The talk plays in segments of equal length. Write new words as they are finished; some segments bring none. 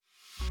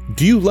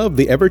Do you love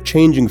the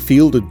ever-changing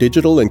field of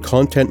digital and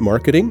content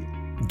marketing?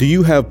 Do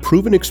you have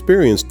proven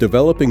experience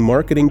developing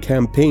marketing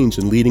campaigns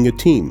and leading a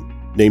team?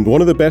 Named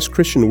one of the best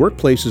Christian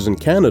workplaces in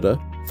Canada,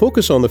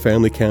 Focus on the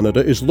Family Canada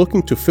is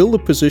looking to fill the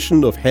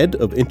position of Head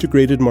of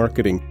Integrated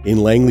Marketing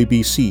in Langley,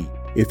 BC.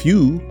 If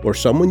you or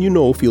someone you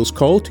know feels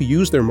called to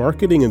use their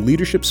marketing and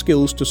leadership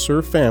skills to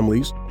serve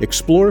families,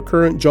 explore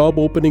current job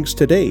openings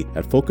today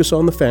at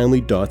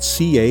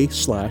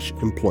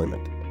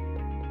focusonthefamily.ca/employment.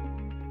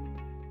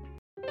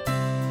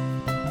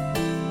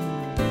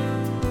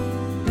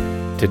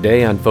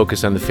 Today on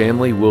Focus on the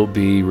Family, we'll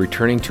be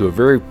returning to a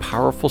very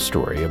powerful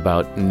story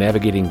about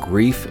navigating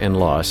grief and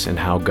loss and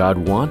how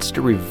God wants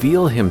to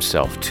reveal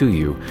himself to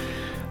you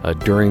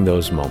during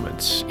those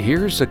moments.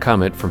 Here's a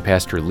comment from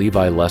Pastor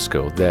Levi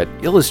Lesko that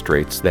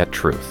illustrates that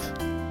truth.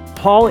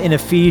 Paul in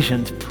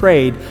Ephesians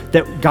prayed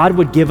that God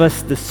would give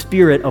us the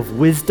spirit of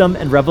wisdom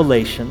and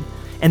revelation,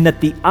 and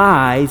that the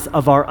eyes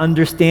of our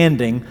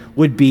understanding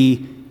would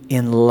be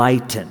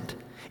enlightened.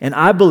 And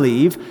I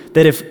believe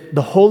that if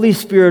the Holy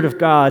Spirit of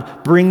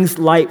God brings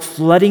light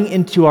flooding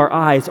into our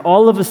eyes,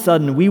 all of a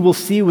sudden we will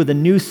see with a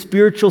new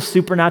spiritual,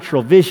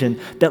 supernatural vision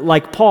that,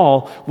 like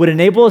Paul, would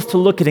enable us to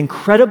look at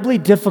incredibly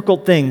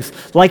difficult things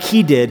like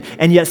he did,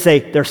 and yet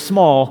say they're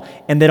small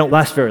and they don't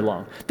last very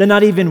long. They're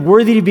not even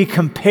worthy to be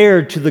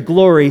compared to the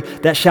glory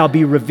that shall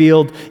be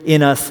revealed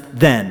in us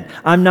then.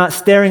 I'm not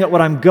staring at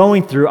what I'm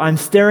going through. I'm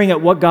staring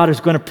at what God is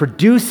going to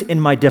produce in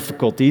my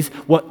difficulties,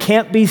 what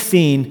can't be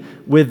seen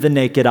with the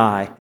naked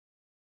eye.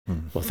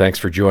 Well, thanks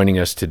for joining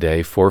us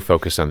today for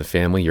Focus on the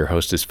Family. Your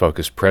host is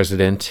Focus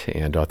President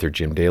and author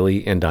Jim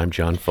Daly, and I'm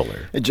John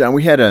Fuller. Hey, John,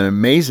 we had an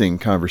amazing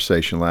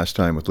conversation last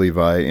time with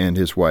Levi and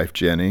his wife,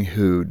 Jenny,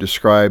 who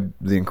described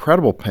the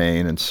incredible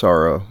pain and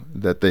sorrow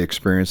that they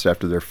experienced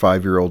after their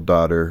 5-year-old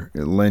daughter,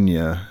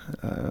 Lenya,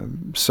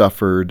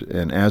 suffered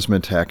an asthma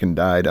attack and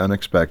died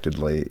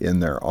unexpectedly in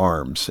their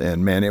arms.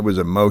 And man, it was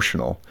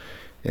emotional.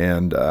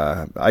 And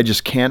I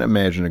just can't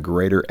imagine a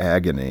greater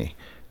agony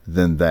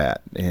than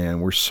that.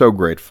 And we're so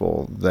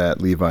grateful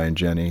that Levi and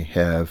Jenny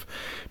have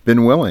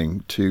been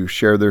willing to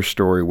share their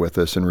story with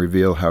us and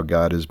reveal how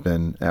God has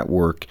been at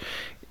work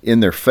in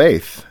their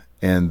faith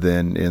and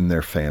then in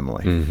their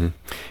family. Mm-hmm.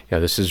 Yeah,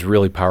 this is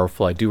really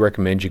powerful. I do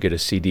recommend you get a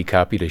CD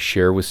copy to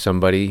share with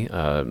somebody,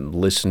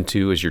 listen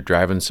to as you're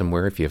driving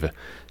somewhere if you have a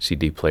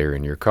CD player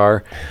in your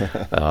car.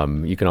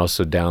 You can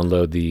also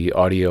download the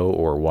audio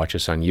or watch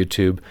us on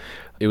YouTube.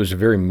 It was a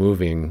very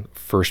moving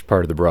first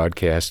part of the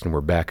broadcast, and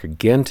we're back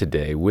again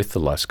today with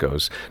the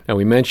Leskos. Now,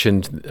 we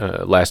mentioned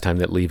last time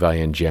that Levi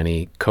and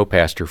Jenny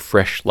co-pastor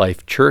Fresh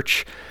Life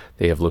Church.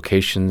 They have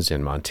locations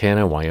in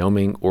Montana,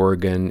 Wyoming,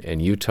 Oregon,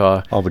 and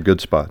Utah. All the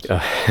good spots.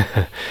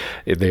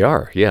 They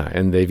are, yeah.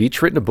 And they've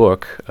each written a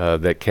book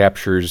that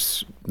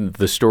captures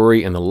the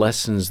story and the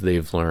lessons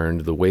they've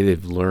learned, the way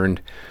they've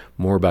learned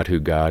more about who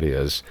God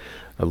is.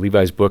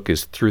 Levi's book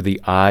is Through the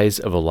Eyes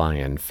of a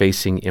Lion,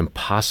 Facing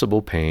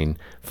Impossible Pain,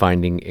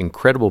 Finding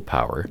Incredible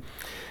Power.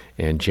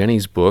 And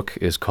Jenny's book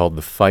is called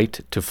The Fight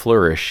to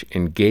Flourish,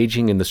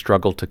 Engaging in the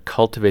Struggle to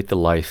Cultivate the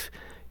Life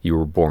You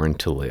Were Born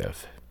to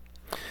Live.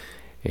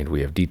 And we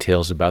have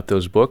details about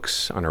those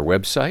books on our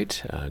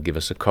website. Give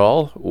us a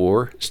call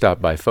or stop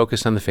by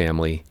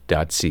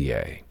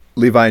focusonthefamily.ca.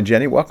 Levi and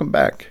Jenny, welcome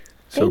back.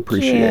 So Thank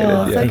appreciate you. it.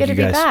 So Thank good you to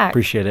be guys. back.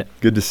 Appreciate it.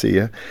 Good to see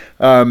you.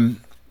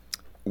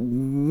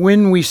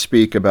 When we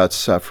speak about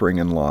suffering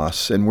and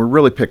loss, and we're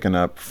really picking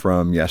up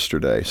from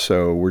yesterday,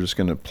 so we're just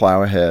going to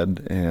plow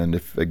ahead, and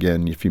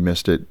if you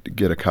missed it,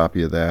 get a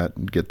copy of that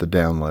and get the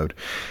download.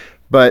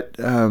 But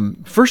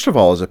first of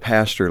all, as a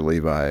pastor,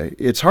 Levi,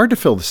 it's hard to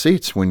fill the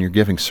seats when you're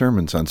giving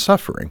sermons on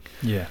suffering.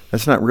 Yeah.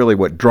 That's not really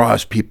what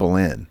draws people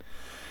in.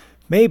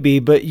 Maybe,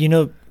 but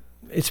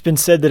it's been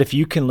said that if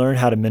you can learn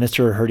how to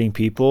minister to hurting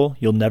people,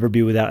 you'll never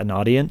be without an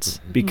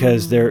audience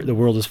because the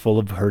world is full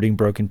of hurting,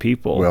 broken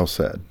people. Well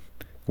said.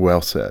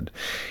 Well said.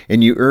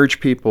 And you urge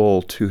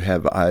people to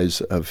have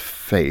eyes of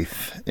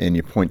faith, and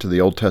you point to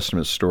the Old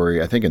Testament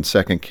story, I think in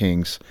 2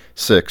 Kings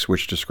 6,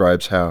 which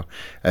describes how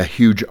a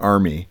huge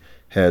army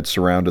had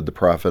surrounded the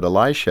prophet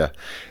Elisha.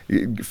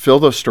 Fill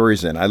those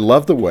stories in. I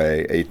love the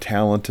way a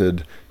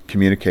talented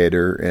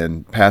communicator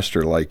and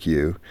pastor like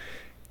you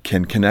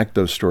can connect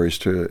those stories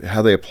to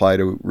how they apply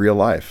to real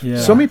life. Yeah.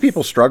 So many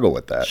people struggle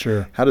with that.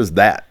 Sure. How does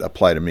that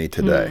apply to me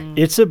today?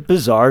 It's a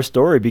bizarre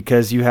story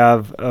because you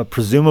have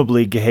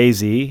presumably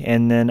Gehazi,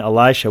 and then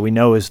Elisha, we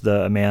know is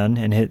the man,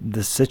 and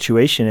the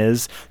situation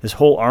is this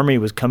whole army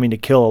was coming to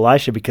kill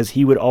Elisha because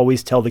he would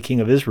always tell the king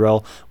of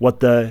Israel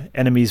what the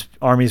enemy's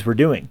armies were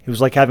doing. It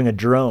was like having a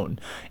drone,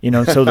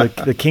 so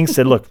the king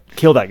said, look,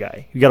 kill that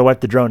guy. You got to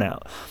wipe the drone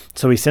out.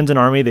 So he sends an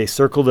army, they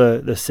circle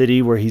the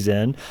city where he's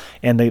in,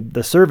 and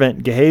the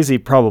servant, Gehazi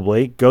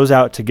probably, goes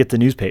out to get the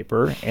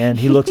newspaper, and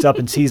he looks up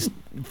and sees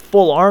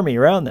full army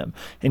around them,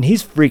 and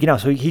he's freaking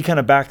out. So he kind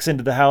of backs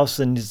into the house,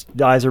 and his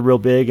eyes are real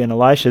big, and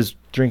Elisha's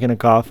drinking a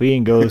coffee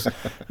and goes,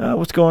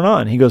 what's going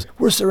on? He goes,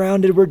 we're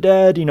surrounded, we're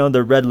dead.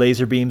 The red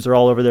laser beams are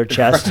all over their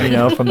chest,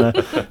 from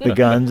the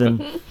guns,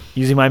 and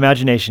using my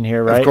imagination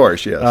here, right? Of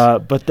course,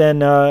 yes. But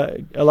then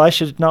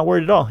Elisha's not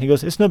worried at all. He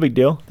goes, it's no big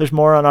deal. There's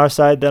more on our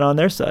side than on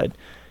their side.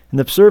 And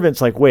the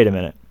servant's like, wait a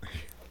minute.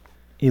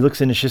 He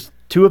looks and it's just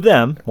two of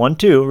them, 1,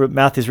 2.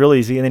 Math is real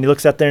easy. And then he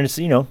looks out there and it's,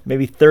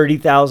 maybe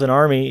 30,000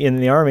 army in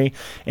the army.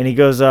 And he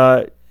goes,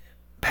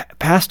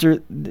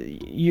 Pastor,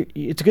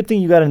 it's a good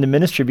thing you got into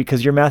ministry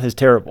because your math is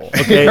terrible.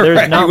 Okay,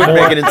 there's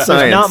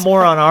not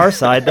more on our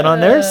side than on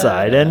their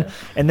side. And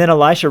then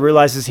Elisha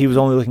realizes he was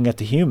only looking at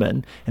the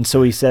human, and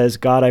so he says,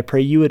 God, I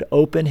pray you would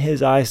open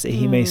his eyes that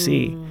he may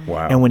see.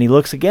 Wow. And when he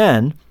looks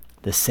again,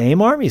 the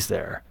same army's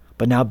there.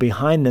 But now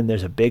behind them,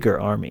 there's a bigger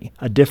army,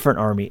 a different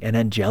army, an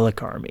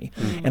angelic army.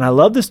 And I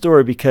love the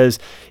story because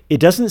it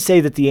doesn't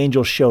say that the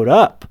angel showed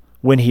up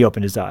when he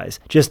opened his eyes,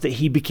 just that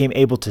he became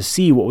able to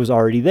see what was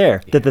already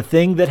there, that the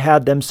thing that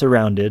had them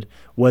surrounded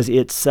was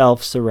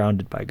itself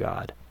surrounded by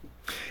God.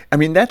 I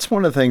mean, that's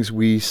one of the things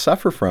we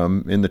suffer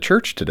from in the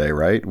church today,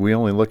 right? We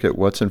only look at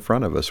what's in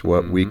front of us,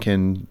 what we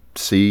can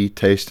see,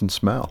 taste, and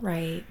smell.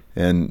 Right.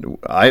 And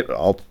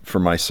for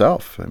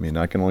myself, I mean,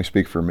 I can only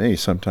speak for me.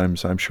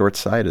 Sometimes I'm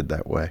short-sighted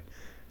that way,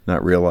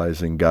 not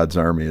realizing God's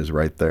army is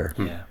right there.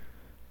 Yeah.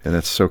 And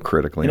that's so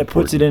critically important. And it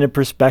puts it into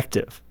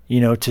perspective,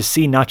 to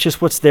see not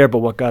just what's there, but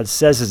what God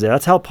says is there.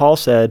 That's how Paul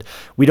said,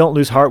 we don't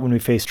lose heart when we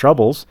face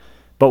troubles,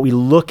 but we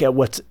look at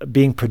what's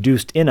being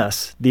produced in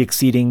us, the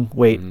exceeding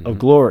weight of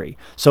glory.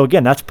 So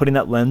again, that's putting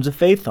that lens of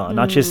faith on,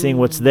 not just seeing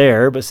what's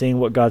there, but seeing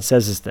what God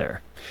says is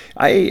there.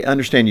 I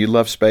understand you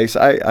love space.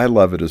 I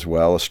love it as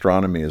well.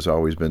 Astronomy has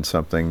always been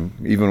something,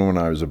 even when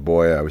I was a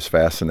boy, I was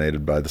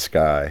fascinated by the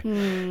sky.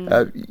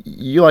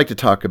 You like to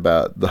talk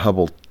about the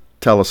Hubble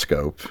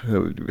telescope.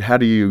 How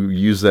do you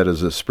use that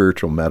as a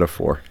spiritual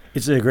metaphor?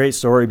 It's a great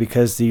story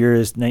because the year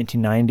is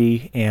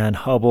 1990 and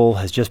Hubble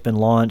has just been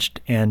launched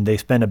and they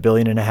spent $1.5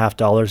 billion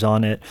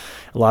on it.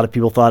 A lot of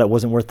people thought it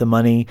wasn't worth the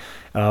money,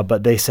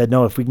 but they said,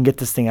 no, if we can get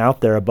this thing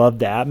out there above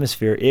the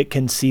atmosphere, it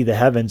can see the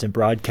heavens and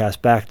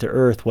broadcast back to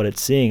Earth what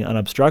it's seeing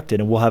unobstructed,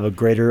 and we'll have a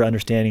greater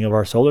understanding of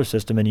our solar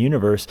system and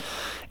universe.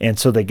 And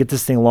so they get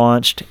this thing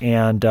launched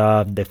and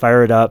they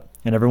fire it up,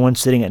 and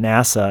everyone's sitting at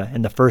NASA,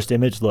 and the first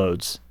image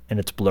loads and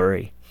it's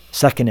blurry.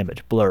 Second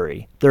image,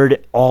 blurry.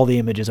 Third, all the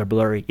images are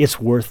blurry. It's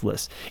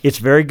worthless. It's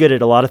very good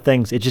at a lot of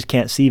things. It just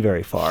can't see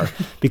very far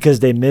because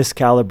they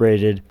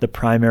miscalibrated the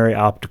primary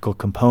optical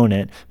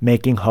component,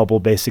 making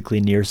Hubble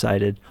basically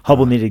nearsighted.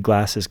 Hubble needed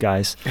glasses,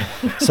 guys.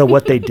 So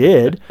what they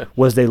did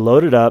was they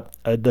loaded up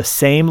the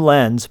same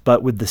lens,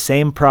 but with the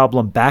same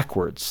problem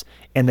backwards.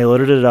 And they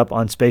loaded it up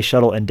on Space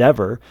Shuttle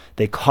Endeavour.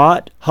 They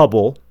caught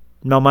Hubble.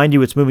 Now, mind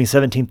you, it's moving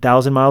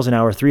 17,000 miles an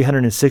hour,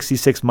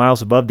 366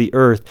 miles above the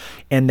Earth,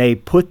 and they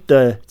put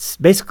a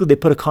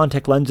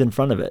contact lens in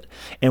front of it.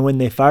 And when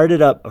they fired it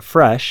up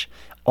afresh,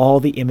 all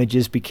the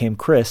images became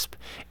crisp.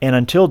 And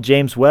until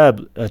James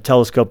Webb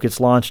telescope gets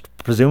launched,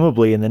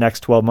 presumably in the next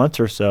 12 months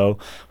or so,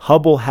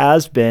 Hubble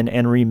has been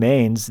and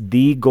remains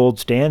the gold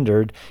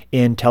standard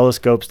in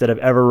telescopes that have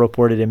ever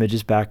reported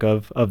images back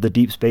of the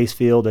deep space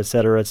field, et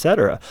cetera, et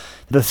cetera.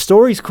 The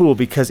story's cool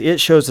because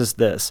it shows us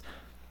this.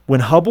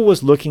 When Hubble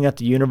was looking at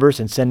the universe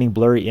and sending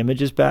blurry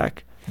images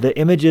back, the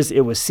images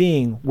it was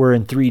seeing were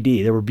in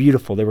 3D. They were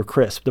beautiful. They were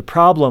crisp. The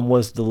problem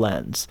was the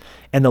lens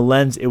and the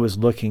lens it was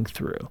looking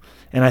through.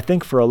 And I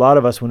think for a lot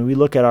of us, when we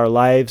look at our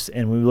lives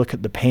and we look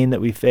at the pain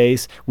that we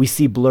face, we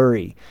see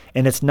blurry.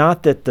 And it's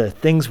not that the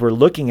things we're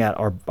looking at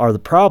are the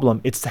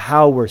problem. It's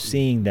how we're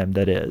seeing them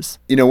that is.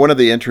 One of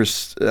the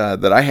interests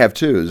that I have,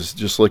 too, is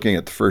just looking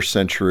at the first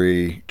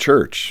century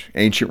church,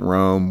 ancient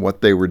Rome,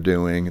 what they were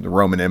doing, the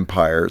Roman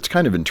Empire. It's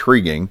kind of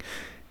intriguing,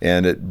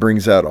 and it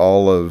brings out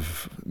all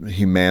of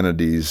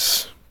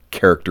humanity's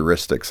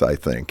characteristics, I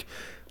think.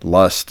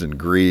 Lust and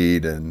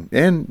greed,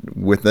 and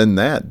within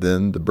that,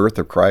 then the birth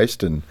of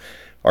Christ and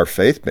our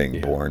faith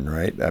being born,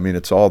 right? I mean,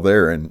 it's all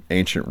there in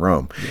ancient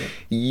Rome. Yeah.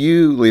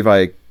 You,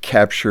 Levi,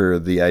 capture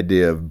the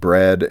idea of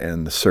bread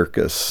and the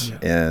circus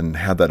and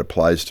how that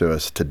applies to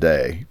us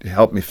today.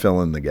 Help me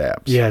fill in the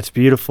gaps. Yeah, it's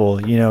beautiful.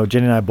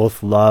 Jenny and I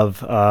both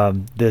love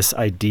this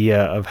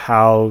idea of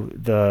how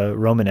the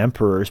Roman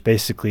emperors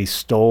basically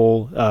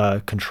stole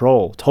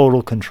control,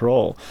 total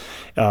control.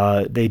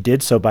 They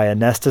did so by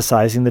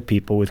anesthetizing the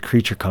people with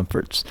creature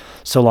comforts.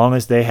 So long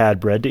as they had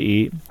bread to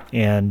eat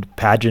and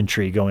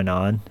pageantry going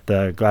on,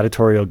 the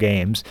gladiatorial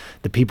games,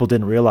 the people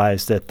didn't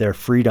realize that their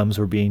freedoms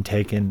were being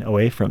taken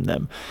away from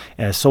them.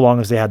 And so long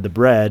as they had the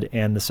bread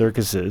and the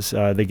circuses,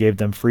 they gave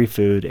them free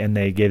food and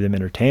they gave them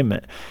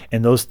entertainment.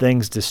 And those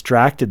things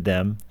distracted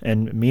them.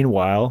 And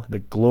meanwhile, the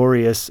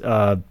glorious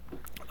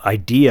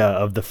idea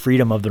of the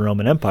freedom of the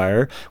Roman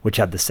Empire, which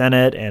had the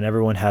Senate and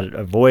everyone had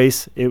a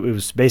voice, it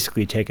was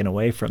basically taken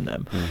away from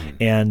them. Mm-hmm.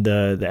 And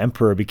the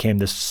emperor became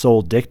this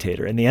sole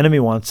dictator. And the enemy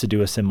wants to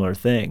do a similar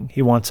thing.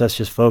 He wants us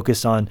just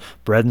focused on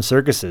bread and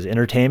circuses,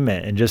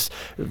 entertainment, and just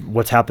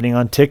what's happening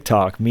on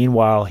TikTok.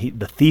 Meanwhile,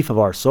 the thief of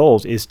our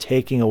souls is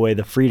taking away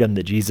the freedom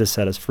that Jesus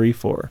set us free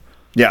for.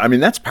 Yeah, I mean,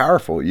 that's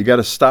powerful. You got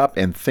to stop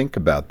and think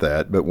about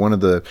that. But one of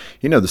the,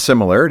 the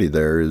similarity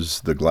there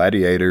is the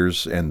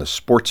gladiators and the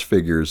sports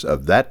figures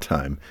of that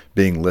time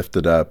being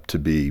lifted up to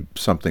be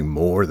something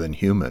more than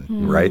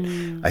human, right?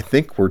 I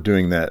think we're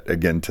doing that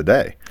again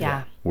today.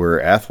 Yeah. Where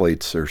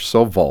athletes are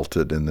so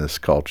vaulted in this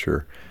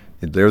culture.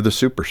 They're the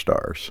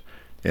superstars.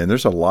 And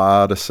there's a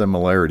lot of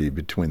similarity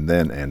between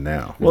then and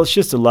now. Well, it's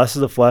just the lust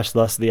of the flesh, the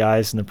lust of the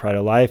eyes, and the pride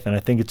of life. And I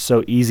think it's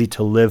so easy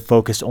to live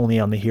focused only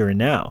on the here and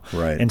now.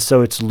 Right. And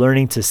so it's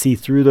learning to see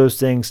through those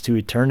things to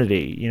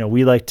eternity.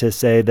 We like to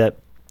say that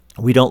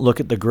we don't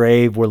look at the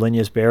grave where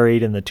Linya's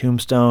buried and the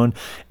tombstone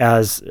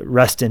as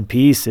rest in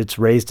peace. It's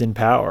raised in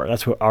power.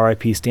 That's what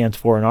RIP stands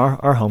for in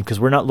our home, because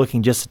we're not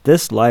looking just at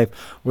this life.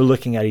 We're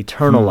looking at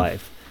eternal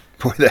life.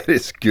 Boy, that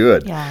is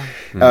good. Yeah.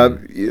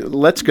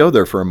 Let's go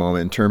there for a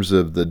moment in terms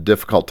of the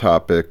difficult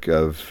topic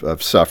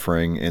of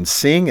suffering and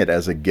seeing it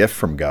as a gift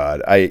from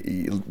God.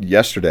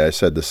 Yesterday I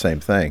said the same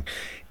thing.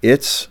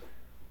 It's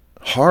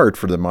hard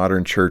for the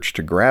modern church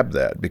to grab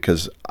that,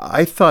 because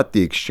I thought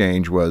the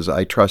exchange was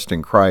I trust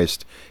in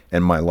Christ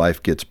and my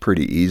life gets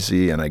pretty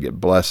easy and I get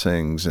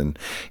blessings. And,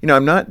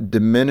 I'm not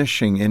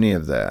diminishing any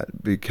of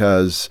that,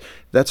 because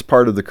that's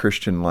part of the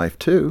Christian life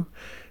too.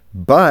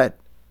 But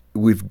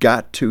we've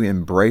got to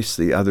embrace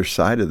the other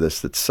side of this,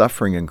 that's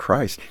suffering in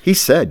Christ. He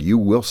said, you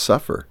will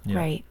suffer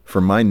Right. for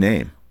my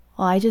name.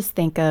 Well, I just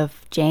think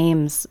of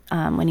James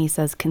when he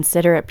says,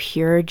 consider it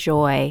pure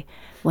joy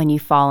when you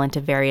fall into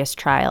various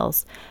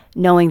trials,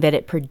 knowing that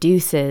it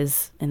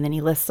produces, and then he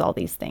lists all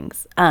these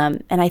things.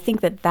 And I think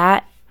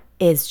that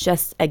is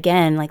just,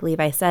 again, like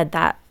Levi said,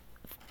 that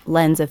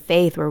lens of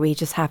faith where we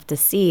just have to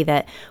see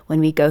that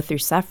when we go through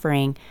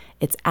suffering,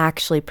 it's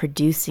actually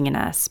producing in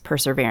us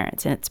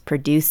perseverance, and it's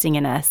producing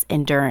in us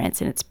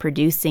endurance, and it's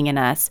producing in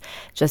us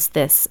just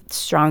this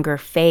stronger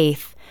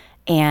faith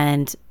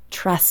and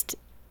trust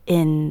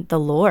in the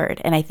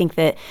Lord. And I think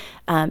that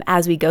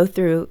as we go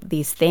through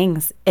these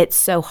things, it's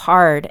so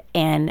hard,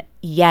 and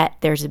yet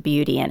there's a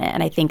beauty in it.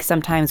 And I think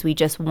sometimes we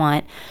just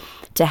want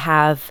to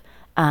have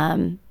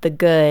the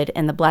good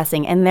and the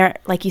blessing. And there,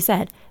 like you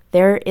said,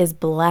 there is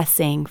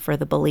blessing for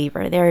the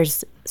believer.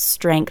 There's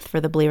strength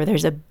for the believer.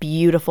 There's a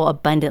beautiful,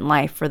 abundant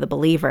life for the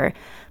believer.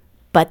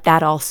 But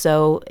that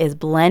also is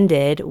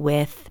blended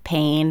with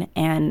pain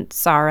and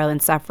sorrow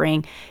and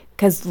suffering.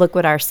 Because look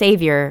what our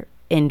Savior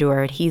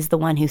endured. He's the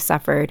one who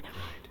suffered.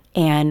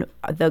 And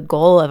the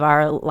goal of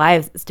our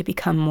lives is to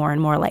become more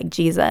and more like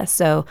Jesus.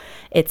 So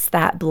it's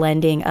that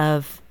blending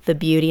of the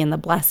beauty and the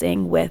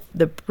blessing with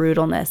the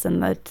brutalness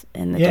and the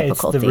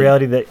difficulty. It's the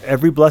reality that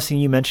every blessing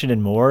you mentioned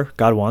and more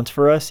God wants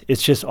for us.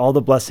 It's just all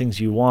the blessings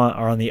you want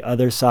are on the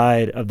other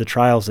side of the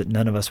trials that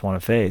none of us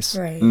want to face.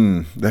 Right.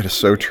 That is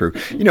so true.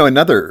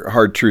 Another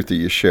hard truth that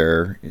you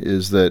share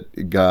is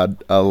that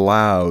God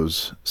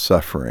allows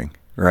suffering.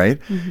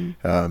 Right?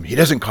 Mm-hmm. He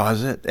doesn't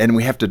cause it, and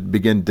we have to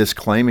begin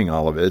disclaiming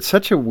all of it. It's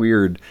such a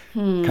weird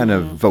kind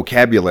of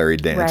vocabulary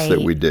dance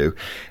that we do.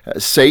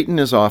 Satan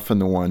is often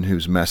the one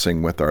who's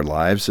messing with our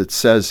lives. It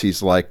says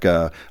he's like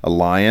a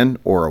lion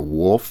or a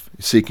wolf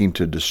seeking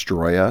to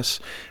destroy us.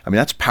 I mean,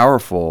 that's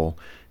powerful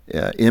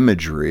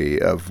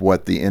imagery of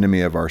what the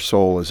enemy of our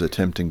soul is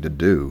attempting to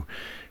do.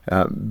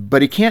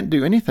 But he can't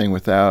do anything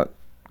without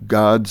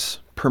God's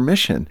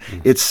permission.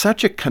 It's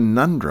such a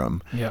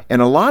conundrum. Yep.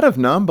 And a lot of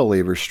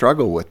non-believers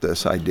struggle with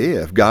this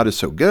idea. If God is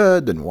so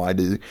good, then why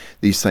do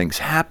these things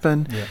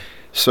happen? Yep.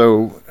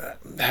 So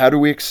how do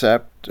we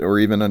accept or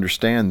even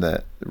understand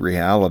that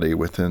reality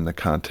within the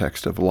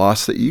context of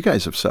loss that you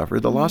guys have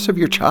suffered, the loss of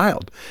your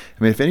child?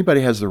 I mean, if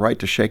anybody has the right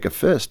to shake a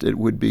fist, it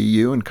would be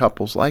you and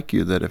couples like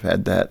you that have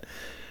had that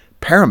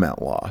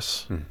paramount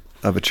loss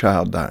of a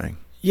child dying.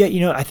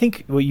 Yeah, I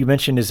think what you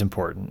mentioned is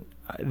important.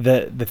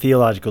 The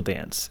theological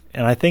dance.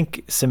 And I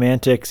think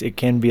semantics, it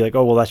can be like,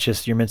 oh, well, that's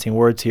just, you're mincing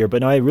words here.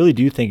 But no, I really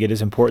do think it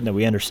is important that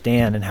we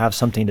understand and have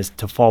something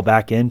to fall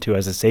back into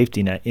as a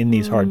safety net in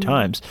these hard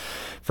times.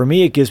 For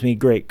me, it gives me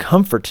great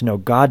comfort to know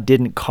God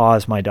didn't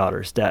cause my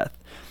daughter's death,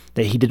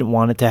 that he didn't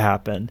want it to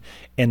happen.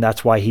 And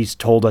that's why he's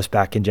told us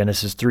back in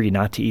Genesis 3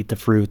 not to eat the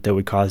fruit that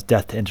would cause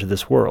death to enter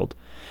this world.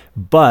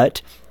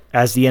 But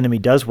as the enemy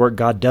does work,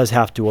 God does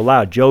have to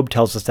allow. Job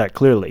tells us that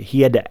clearly.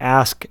 He had to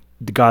ask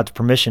God's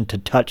permission to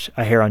touch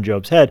a hair on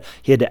Job's head.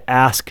 He had to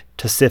ask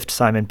to sift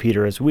Simon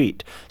Peter as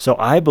wheat. So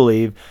I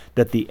believe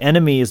that the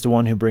enemy is the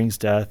one who brings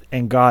death,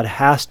 and God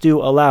has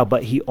to allow,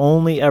 but he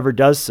only ever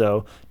does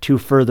so to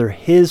further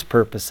his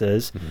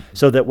purposes,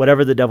 so that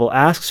whatever the devil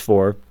asks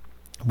for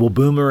will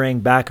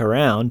boomerang back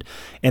around.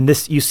 And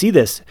this, you see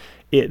this,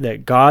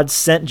 that God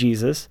sent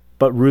Jesus,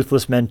 but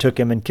ruthless men took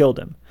him and killed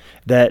him.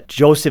 That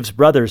Joseph's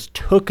brothers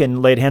took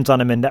and laid hands on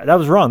him, and that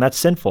was wrong. That's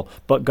sinful.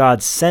 But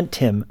God sent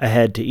him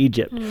ahead to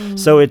Egypt.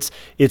 So it's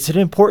an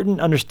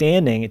important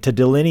understanding to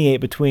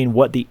delineate between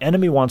what the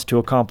enemy wants to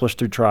accomplish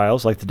through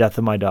trials, like the death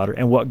of my daughter,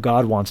 and what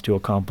God wants to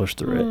accomplish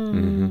through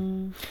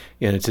it.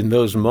 Yeah, and it's in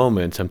those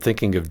moments, I'm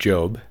thinking of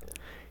Job.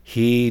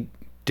 He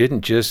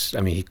didn't just,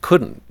 he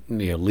couldn't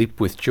leap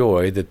with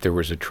joy that there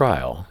was a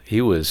trial.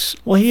 He was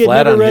Well, he had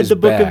flat never on read his the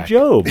book back. of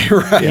Job.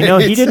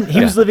 Right. He didn't.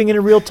 He was living in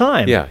a real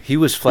time. Yeah, he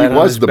was flat He on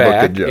was his the book of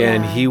back, Job.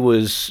 and he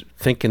was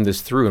thinking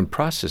this through and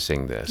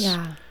processing this.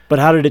 Yeah. But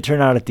how did it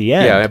turn out at the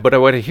end? Yeah, but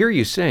what I hear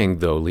you saying,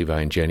 though,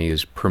 Levi and Jenny,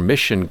 is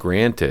permission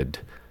granted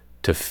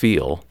to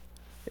feel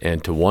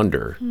and to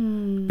wonder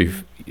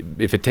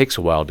if it takes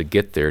a while to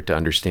get there to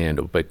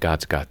understand, but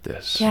God's got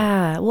this.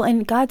 Yeah. Well,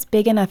 and God's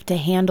big enough to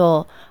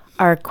handle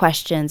our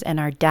questions and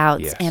our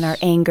doubts and our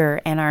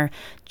anger and our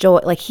joy.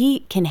 Like,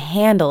 he can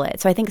handle it.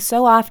 So I think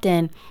so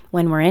often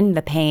when we're in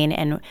the pain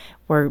and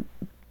we're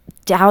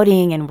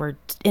doubting and we're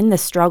in the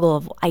struggle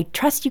of, I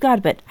trust you,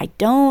 God, but I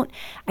don't.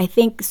 I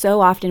think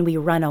so often we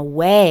run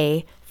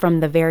away from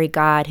the very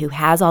God who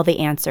has all the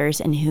answers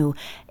and who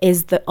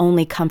is the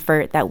only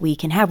comfort that we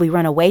can have. We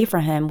run away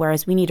from him,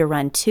 whereas we need to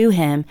run to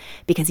him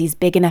because he's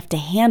big enough to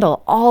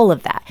handle all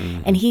of that.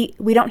 And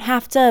we don't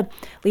have to,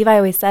 Levi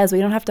always says, we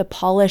don't have to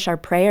polish our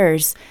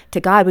prayers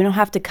to God. We don't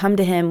have to come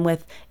to him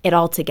with it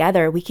all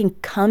together. We can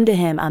come to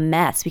him a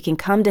mess. We can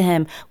come to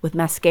him with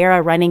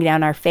mascara running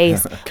down our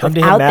face Come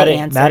to without him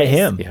the answers. mad at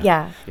him.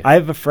 Yeah. I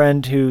have a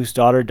friend whose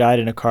daughter died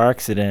in a car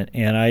accident,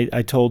 and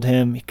I told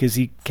him, because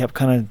he kept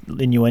kind of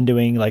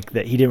innuendoing like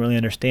that he didn't really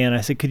understand.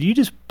 I said, could you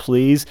just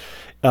please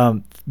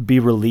be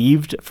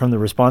relieved from the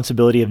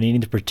responsibility of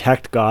needing to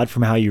protect God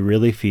from how you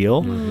really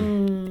feel?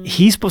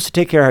 He's supposed to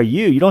take care of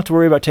you. You don't have to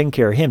worry about taking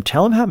care of him.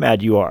 Tell him how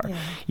mad you are.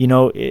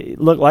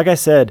 Look, like I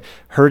said,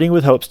 hurting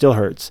with hope still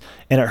hurts,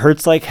 and it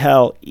hurts like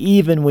hell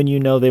even when you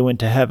know they went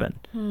to heaven.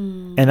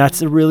 And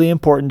that's a really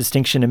important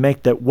distinction to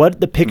make, that what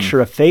the picture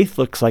of faith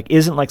looks like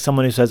isn't like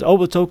someone who says,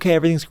 oh, it's okay,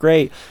 everything's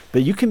great.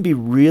 But you can be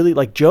really,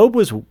 like Job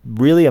was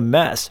really a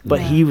mess,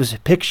 but he was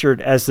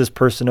pictured as this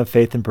person of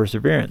faith and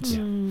perseverance.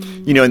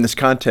 In this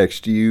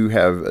context, you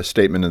have a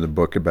statement in the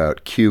book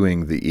about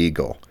cueing the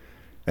eagle,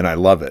 and I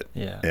love it.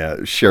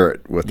 Yeah. Share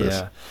it with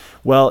us.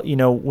 Well,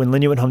 when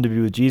Lydia went home to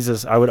be with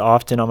Jesus, I would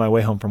often on my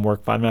way home from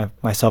work find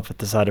myself at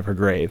the side of her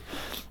grave.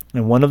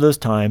 And one of those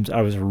times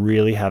I was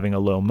really having a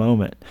low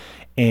moment.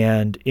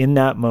 And in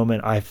that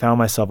moment, I found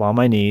myself on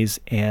my knees,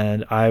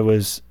 and I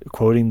was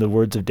quoting the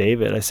words of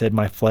David. I said,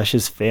 my flesh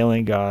is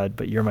failing, God,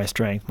 but you're my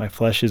strength. My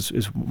flesh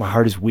my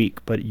heart is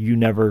weak, but you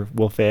never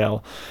will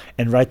fail.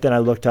 And right then I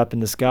looked up in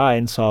the sky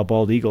and saw a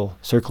bald eagle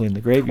circling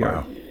the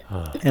graveyard.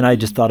 Wow. And I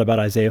just thought about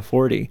Isaiah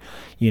 40.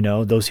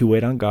 Those who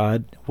wait on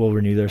God will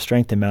renew their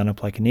strength and mount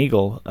up like an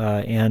eagle.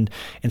 And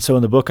so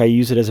in the book, I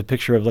use it as a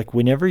picture of, like,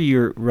 whenever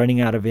you're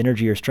running out of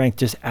energy or strength,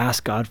 just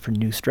ask God for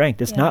new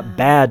strength. It's not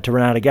bad to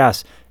run out of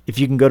gas if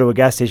you can go to a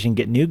gas station and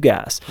get new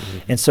gas.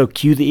 And so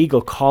cue the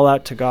eagle, call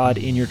out to God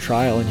in your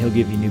trial, and he'll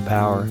give you new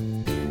power.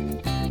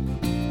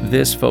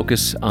 This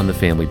Focus on the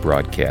Family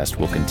broadcast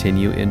will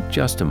continue in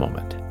just a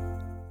moment.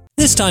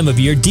 This time of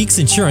year, Deeks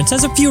Insurance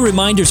has a few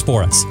reminders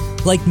for us,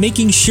 like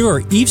making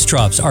sure eaves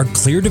troughs are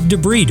cleared of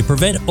debris to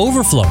prevent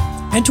overflow,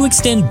 and to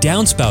extend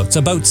downspouts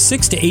about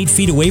 6 to 8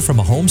 feet away from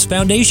a home's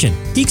foundation.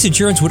 Deeks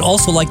Insurance would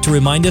also like to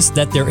remind us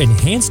that their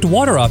enhanced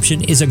water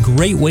option is a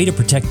great way to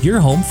protect your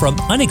home from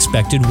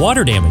unexpected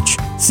water damage.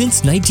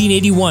 Since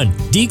 1981,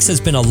 Deeks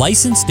has been a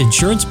licensed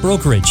insurance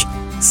brokerage.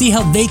 See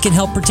how they can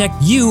help protect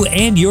you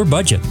and your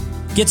budget.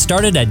 Get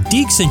started at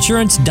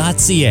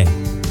deeksinsurance.ca.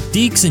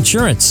 Deeks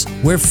Insurance,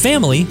 where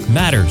family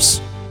matters.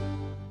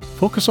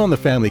 Focus on the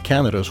Family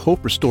Canada's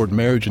Hope Restored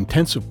Marriage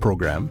Intensive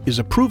program is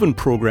a proven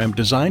program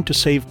designed to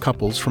save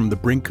couples from the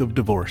brink of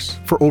divorce.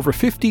 For over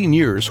 15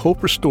 years,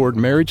 Hope Restored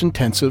Marriage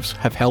Intensives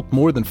have helped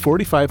more than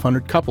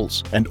 4,500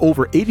 couples, and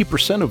over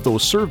 80% of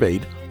those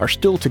surveyed are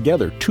still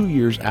together 2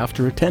 years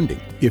after attending.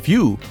 If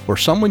you or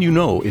someone you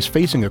know is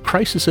facing a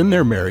crisis in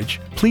their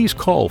marriage, please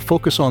call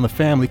Focus on the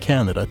Family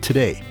Canada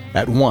today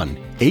at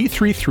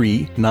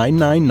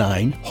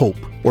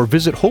 1-833-999-HOPE or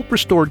visit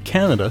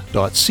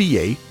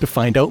hoperestoredcanada.ca to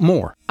find out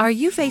more. Are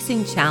you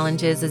facing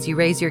challenges as you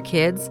raise your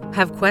kids?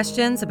 Have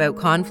questions about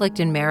conflict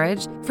in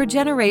marriage? For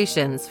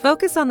generations,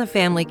 Focus on the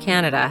Family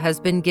Canada has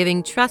been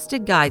giving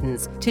trusted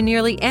guidance to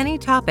nearly any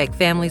topic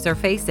families are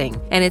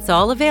facing, and it's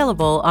all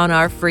available on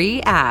our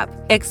free app.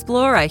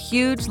 Explore a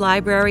huge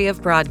library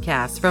of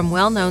broadcasts from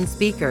well-known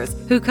speakers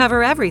who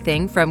cover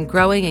everything from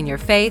growing in your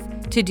faith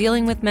to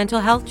dealing with mental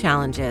health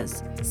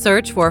challenges.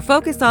 Search for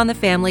Focus on the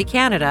Family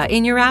Canada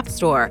in your app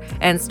store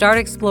and start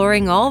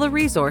exploring all the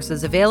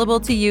resources available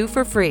to you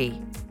for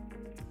free.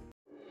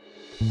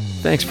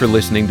 Thanks for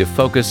listening to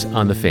Focus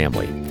on the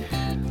Family.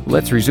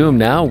 Let's resume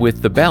now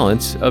with the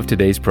balance of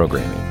today's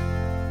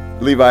programming.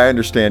 Levi, I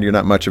understand you're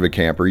not much of a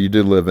camper. You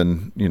did live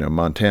in,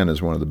 Montana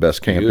is one of the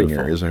best camping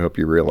Beautiful. areas. I hope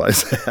you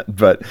realize that.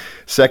 But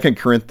 2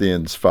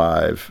 Corinthians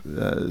 5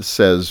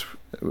 says,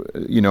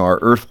 our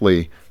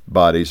earthly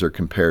bodies are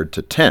compared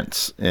to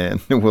tents and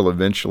will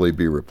eventually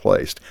be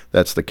replaced.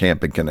 That's the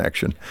camping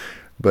connection.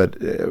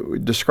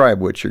 But describe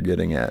what you're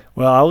getting at.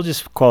 Well, I will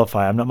just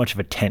qualify. I'm not much of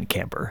a tent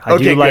camper. I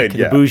Okay, do like good, the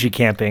yeah. bougie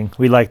camping.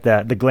 We like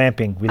that. The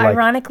glamping. We like.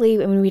 Ironically,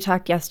 when we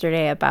talked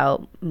yesterday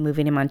about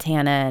moving to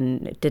Montana,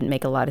 and it didn't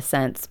make a lot of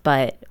sense,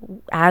 but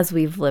as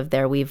we've lived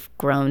there, we've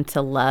grown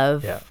to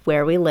love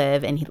where we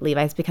live, and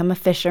Levi's become a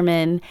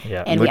fisherman,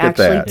 Yeah. and Look we at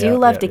actually that. do Yeah,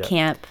 love yeah, to yeah.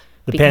 camp.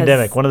 The because-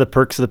 pandemic, one of the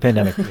perks of the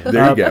pandemic.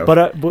 There you go.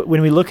 But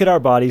when we look at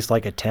our bodies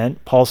like a tent,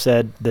 Paul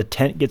said the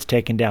tent gets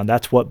taken down.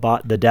 That's what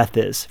the death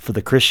is for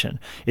the Christian.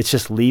 It's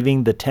just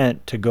leaving the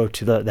tent to go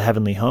to the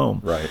heavenly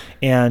home. Right.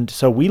 And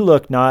so we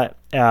look not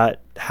at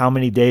how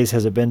many days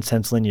has it been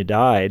since Linya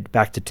died,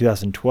 back to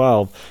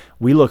 2012.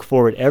 We look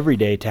forward every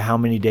day to how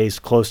many days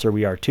closer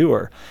we are to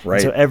her. Right.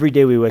 And so every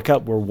day we wake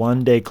up, we're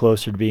one day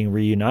closer to being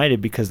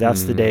reunited, because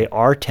that's the day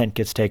our tent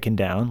gets taken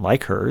down,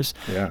 like hers,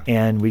 Yeah.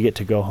 and we get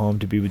to go home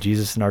to be with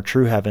Jesus in our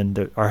true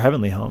heaven, our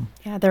heavenly home.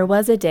 Yeah, there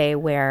was a day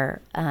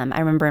where I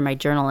remember in my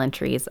journal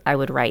entries, I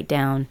would write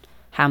down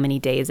how many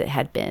days it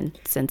had been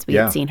since we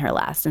Yeah. had seen her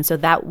last. And so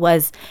that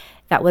was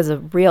a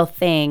real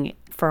thing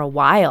for a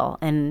while.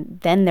 And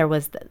then there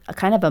was a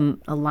kind of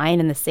a line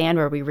in the sand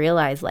where we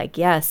realized, like,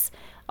 yes,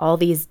 all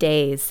these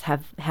days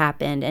have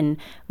happened, and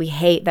we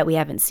hate that we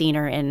haven't seen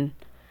her in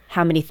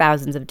how many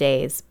thousands of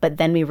days. But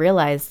then we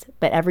realized,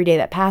 but every day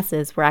that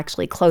passes, we're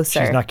actually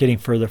closer. She's not getting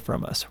further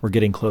from us. We're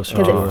getting closer.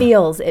 Because to her. it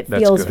feels That's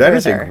further. good. That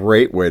is a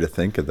great way to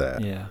think of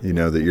that. Yeah. You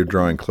know, that you're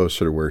drawing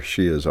closer to where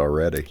she is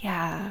already.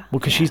 Yeah. Well,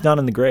 because she's not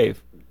in the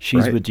grave.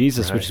 She's Right. with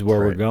Jesus, which is where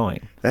we're Right.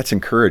 going. That's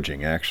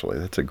encouraging, actually.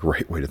 That's a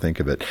great way to think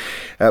of it.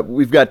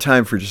 We've got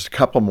time for just a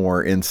couple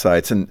more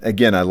insights. And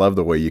again, I love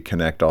the way you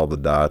connect all the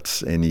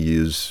dots and you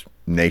use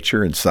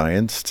nature and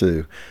science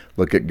to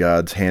look at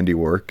God's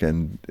handiwork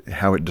and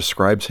how it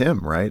describes him,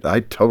 right?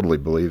 I totally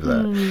believe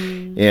that.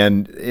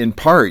 And in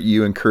part,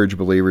 you encourage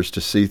believers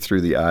to see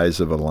through the eyes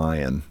of a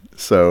lion.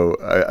 So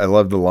I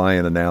love the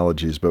lion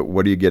analogies, but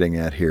what are you getting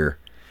at here?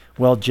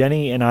 Well,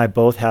 Jenny and I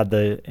both had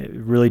the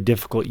really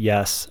difficult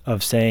yes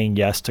of saying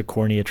yes to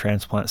cornea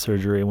transplant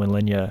surgery when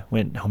Linya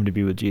went home to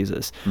be with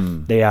Jesus.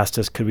 They asked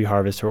us, could we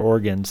harvest her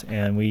organs?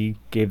 And we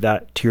gave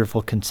that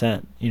tearful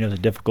consent. You know, the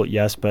difficult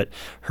yes, but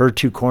her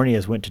 2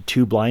 corneas went to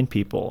 2 blind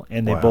people,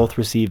 and they Wow. both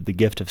received the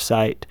gift of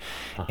sight.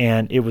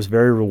 And it was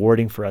very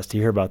rewarding for us to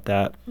hear about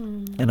that.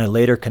 And I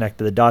later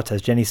connected the dots.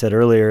 As Jenny said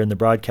earlier in the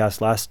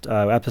broadcast last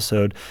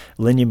episode,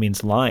 Linya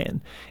means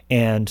lion.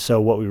 And so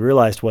what we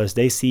realized was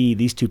they see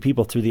these 2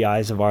 people through the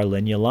eyes of our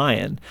Linya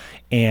lion.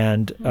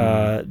 And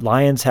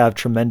lions have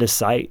tremendous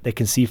sight. They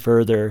can see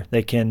further.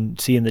 They can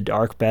see in the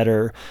dark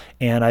better.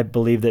 And I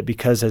believe that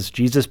because as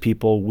Jesus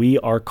people, we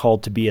are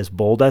called to be as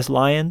bold as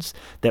lions,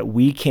 that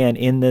we can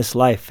in this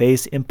life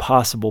face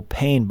impossible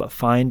pain, but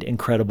find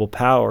incredible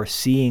power,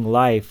 seeing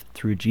life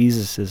through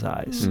Jesus's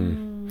eyes.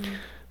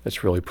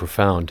 That's really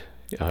profound.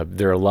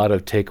 There are a lot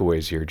of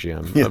takeaways here,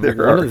 Jim. Yeah, there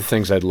One are. of the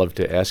things I'd love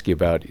to ask you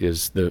about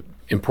is the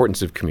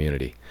importance of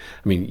community.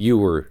 I mean, you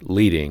were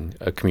leading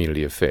a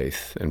community of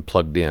faith and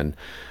plugged in.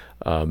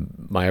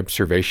 My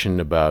observation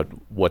about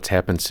what's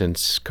happened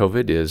since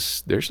COVID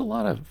is there's a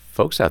lot of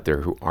folks out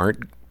there who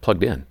aren't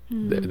plugged in.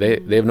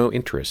 They have no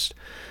interest.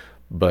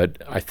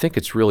 But I think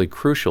it's really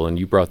crucial, and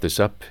you brought this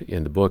up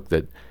in the book,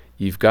 that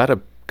you've got to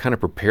kind of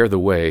prepare the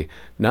way,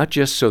 not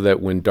just so that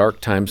when dark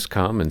times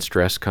come and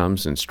stress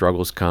comes and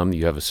struggles come,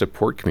 you have a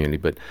support community,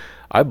 but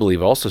I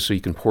believe also so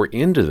you can pour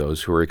into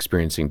those who are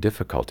experiencing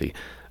difficulty.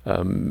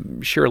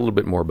 Share a little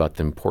bit more about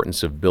the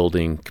importance of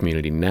building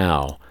community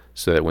now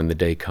so that when the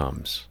day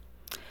comes.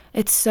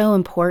 It's so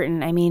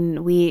important. I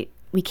mean, we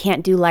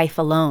can't do life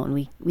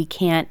alone. We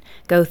can't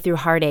go through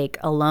heartache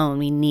alone.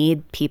 We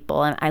need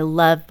people. And I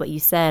love what you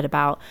said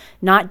about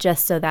not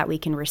just so that we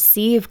can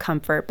receive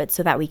comfort, but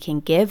so that we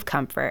can give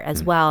comfort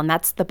as well. And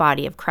that's the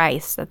body of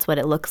Christ. That's what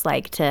it looks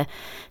like to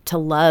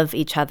love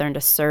each other and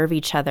to serve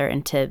each other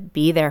and to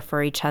be there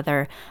for each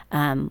other.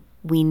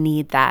 We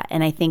need that.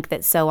 And I think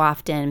that so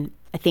often,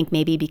 I think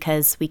maybe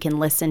because we can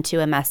listen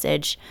to a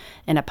message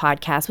in a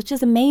podcast, which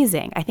is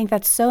amazing. I think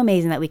that's so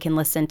amazing that we can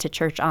listen to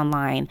church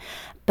online,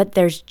 but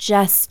there's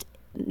just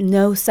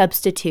no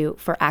substitute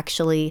for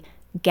actually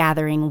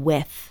gathering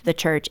with the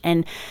church.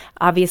 And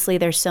obviously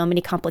there's so many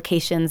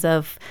complications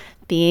of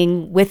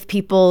being with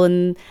people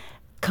and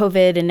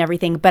COVID and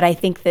everything, but I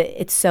think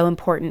that it's so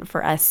important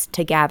for us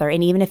to gather.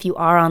 And even if you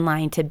are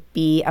online, to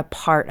be a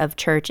part of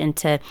church and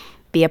to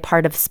be a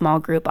part of small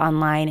group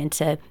online and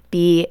to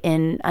be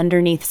in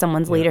underneath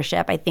someone's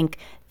leadership. I think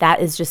that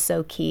is just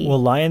so key.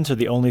 Well, lions are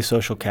the only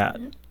social cat.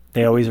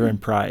 They always are in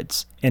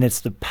prides, and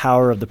it's the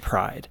power of the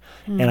pride.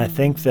 And I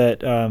think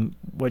that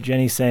what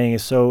Jenny's saying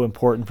is so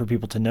important for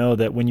people to know,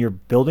 that when you're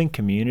building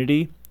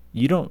community,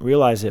 you don't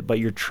realize it, but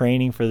you're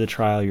training for the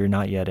trial you're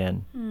not yet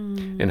in.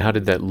 And how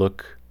did that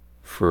look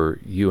for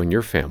you and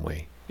your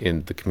family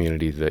in the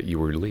community that you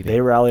were leading?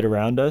 They rallied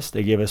around us.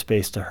 They gave us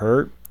space to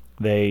hurt.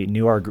 They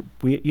knew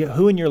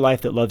who in your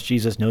life that loves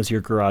Jesus knows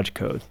your garage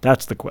code?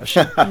 That's the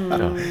question.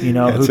 You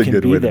know, That's who a can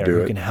good be way to there, do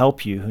who it. can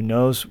help you, who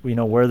knows, you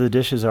know, where the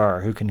dishes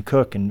are, who can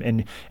cook,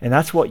 and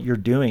that's what you're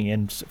doing.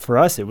 And for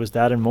us, it was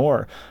that and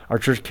more. Our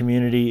church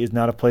community is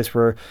not a place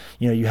where,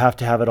 you know, you have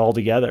to have it all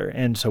together.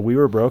 And so we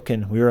were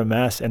broken, we were a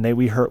mess, and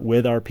we hurt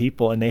with our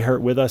people, and they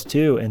hurt with us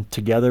too. And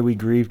together we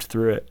grieved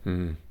through it.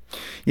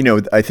 You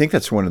know, I think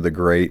that's one of the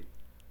great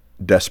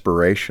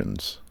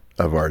desperations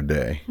of our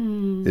day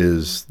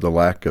is the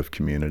lack of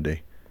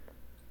community.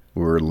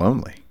 We're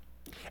lonely.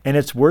 And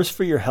it's worse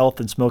for your health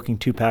than smoking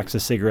 2 packs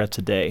of cigarettes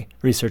a day,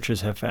 researchers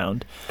have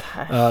found,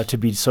 to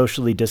be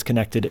socially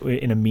disconnected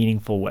in a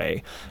meaningful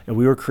way. And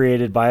we were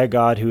created by a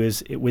God who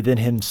is within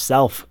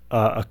himself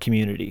a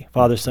community,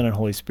 Father, Son, and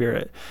Holy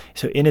Spirit.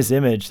 So in his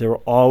image, there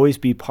will always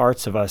be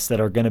parts of us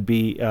that are going to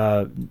be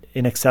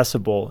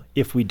inaccessible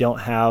if we don't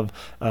have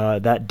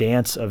that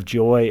dance of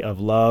joy, of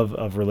love,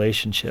 of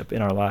relationship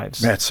in our lives.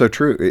 That's so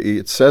true.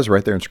 It says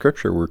right there in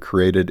Scripture, we're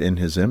created in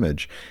his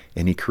image,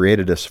 and he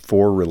created us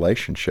for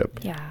relationship.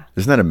 Yeah.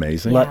 Isn't that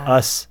amazing? Let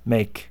us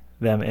make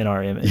them in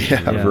our image.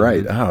 Yeah,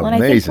 right. Oh, Well, and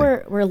amazing. I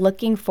think we're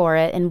looking for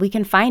it, and we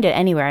can find it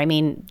anywhere. I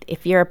mean,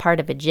 if you're a part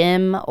of a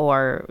gym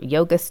or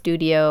yoga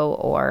studio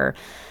or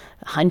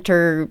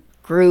hunter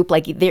group,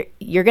 like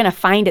you're going to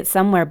find it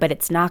somewhere, but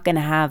it's not going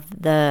to have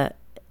the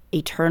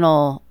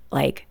eternal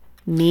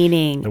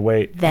meaning. The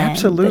weight. than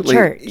Absolutely. the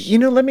church. You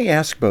know, let me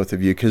ask both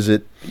of you, because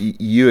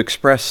you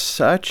express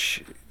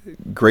such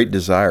great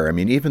desire. I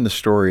mean, even the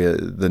story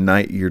of the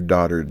night your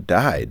daughter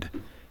died,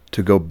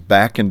 to go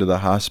back into the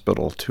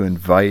hospital to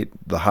invite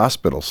the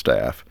hospital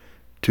staff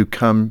to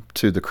come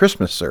to the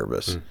Christmas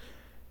service.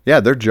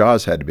 Yeah, their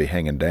jaws had to be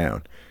hanging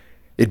down.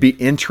 It'd be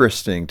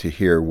interesting to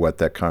hear what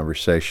that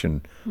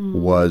conversation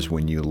was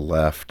when you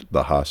left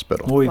the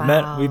hospital, Well, we've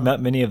Wow.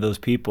 met many of those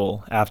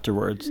people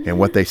afterwards. and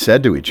what they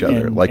said to each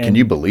other. Can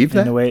you believe that?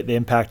 And the way the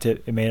impact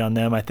it made on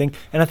them, I think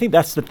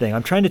that's the thing.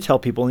 I'm trying to tell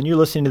people, and you're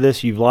listening to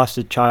this, you've lost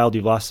a child,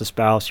 you've lost a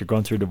spouse, you're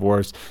going through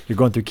divorce, you're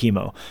going through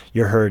chemo,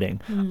 you're hurting.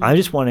 I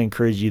just want to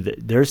encourage you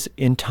that there's,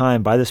 in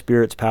time, by the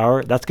Spirit's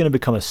power, that's going to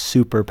become a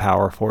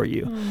superpower for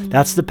you.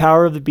 That's the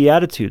power of the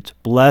Beatitudes.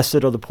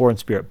 Blessed are the poor in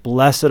spirit.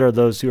 Blessed are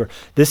those who are.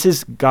 This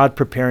is God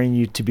preparing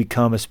you to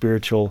become a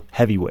spiritual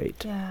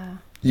heavyweight. Yeah.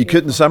 You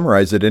couldn't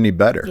summarize it any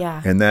better.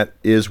 Yeah. And that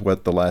is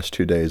what the last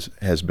 2 days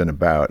has been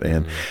about.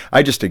 And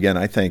I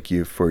thank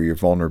you for your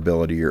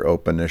vulnerability, your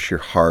openness, your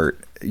heart,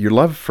 your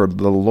love for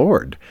the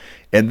Lord,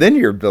 and then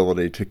your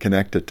ability to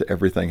connect it to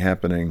everything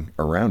happening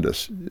around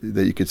us,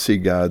 that you could see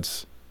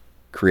God's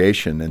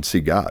creation and see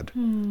God,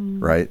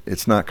 right?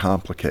 It's not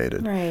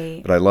complicated.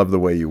 Right. But I love the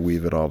way you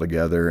weave it all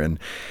together. And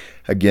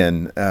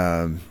again,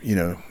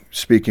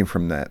 speaking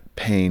from that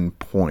pain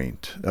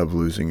point of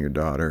losing your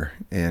daughter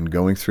and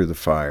going through the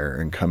fire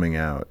and coming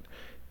out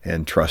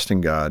and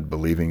trusting God,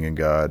 believing in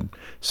God,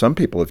 some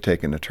people have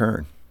taken a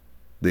turn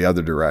the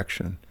other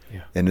direction.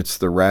 Yeah. And it's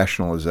the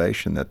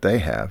rationalization that they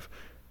have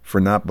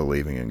for not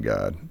believing in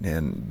God.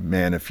 And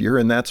man, if you're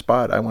in that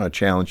spot, I want to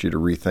challenge you to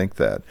rethink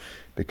that,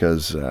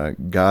 because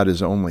God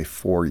is only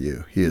for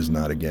you. He is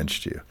not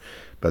against you.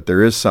 But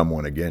there is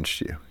someone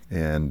against you.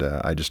 And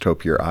I just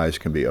hope your eyes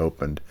can be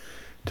opened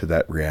to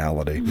that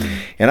reality.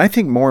 And I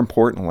think more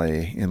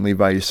importantly, and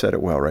Levi, you said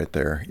it well right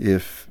there,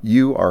 if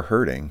you are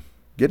hurting,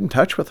 get in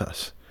touch with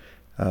us.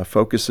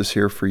 Focus is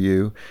here for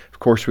you. Of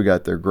course, we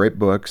got their great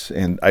books,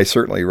 and I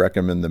certainly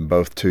recommend them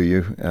both to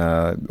you.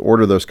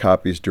 Order those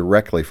copies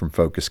directly from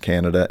Focus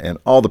Canada, and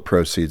all the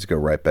proceeds go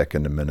right back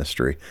into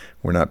ministry.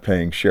 We're not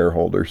paying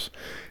shareholders,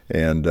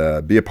 and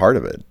be a part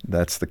of it.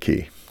 That's the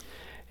key.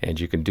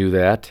 And you can do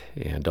that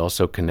and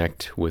also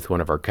connect with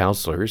one of our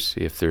counselors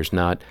if there's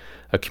not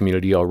a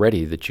community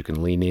already that you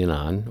can lean in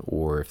on,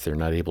 or if they're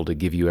not able to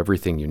give you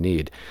everything you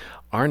need.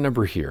 Our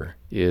number here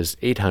is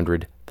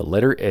 800, the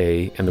letter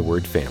A, and the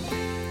word family.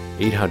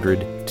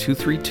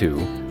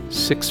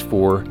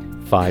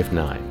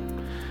 800-232-6459.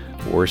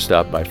 Or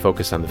stop by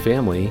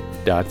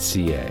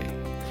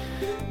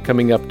focusonthefamily.ca.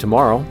 Coming up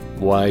tomorrow,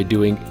 why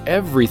doing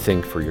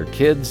everything for your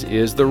kids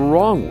is the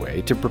wrong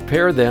way to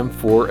prepare them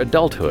for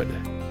adulthood.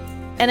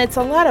 And it's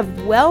a lot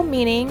of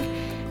well-meaning,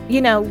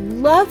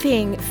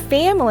 loving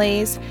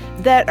families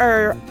that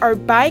are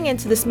buying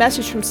into this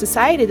message from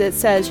society that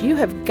says you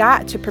have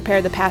got to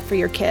prepare the path for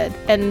your kid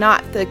and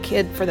not the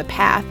kid for the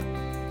path.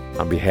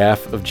 On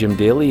behalf of Jim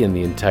Daly and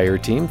the entire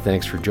team,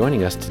 thanks for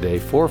joining us today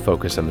for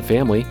Focus on the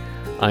Family.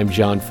 I'm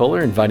John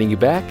Fuller, inviting you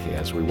back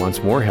as we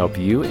once more help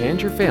you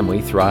and your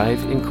family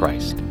thrive in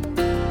Christ.